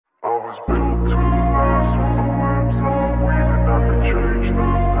was built to last with the webs I'm weaving. I could change the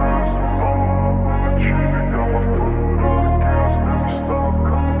past with all I'm achieving. Got my foot on the gas, never stop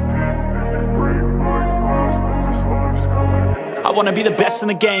competing. If you break like glass, then this life's gonna end. I wanna be the best in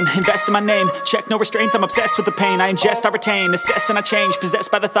the game, invest in my name. Check no restraints, I'm obsessed with the pain. I ingest, I retain, assess and I change.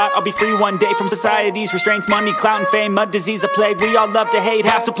 Possessed by the thought I'll be free one day from society's restraints. Money, clout and fame, mud, disease, a plague. We all love to hate,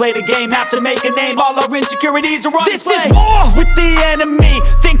 have to play the game, have to make a name. All our insecurities are on display. This is war with the enemy,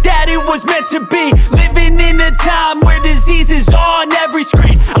 think that it was meant to be. Living in a time where disease is on every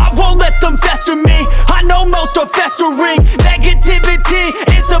screen. I won't let them fester me, I know most are festering. Negativity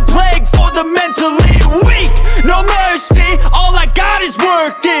is a plague for the mentally weak. No mercy, all I got is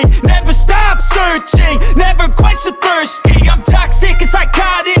working. Never stop searching, never quench the thirsty. I'm toxic and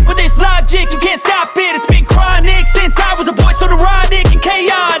psychotic with this logic, you can't stop it. It's been chronic since I was a boy, so neurotic and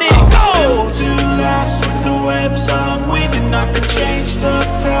chaotic. Built to last with the webs I'm weaving. I could change the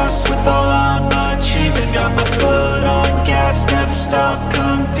past with all I'm achieving. Got my foot on gas, never stop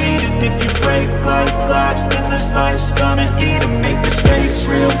competing. If you break like glass, then this life's gonna eat 'em. Make mistakes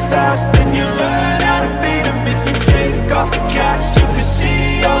real fast, then you learn how to beat 'em. If you take off the cast, you can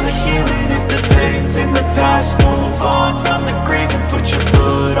see all the healing. If the pain's in the past, move on from the grave and put your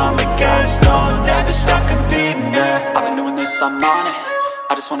foot on the gas. No, never stop competing, yeah. I've been doing this, I'm on it.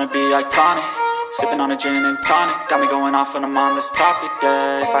 I just wanna be iconic. Sipping on a gin and tonic, got me going off when I'm on this topic,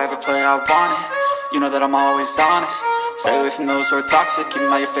 yeah. If I ever play, I want it. You know that I'm always honest. Stay away from those who are toxic. Keep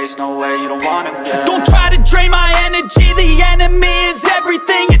them out your face, no way, you don't want them, yeah. Don't try to drain my energy, the enemy is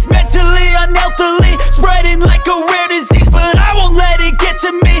everything. It's mentally, unhealthily, spreading like a rare disease. But I won't let it get to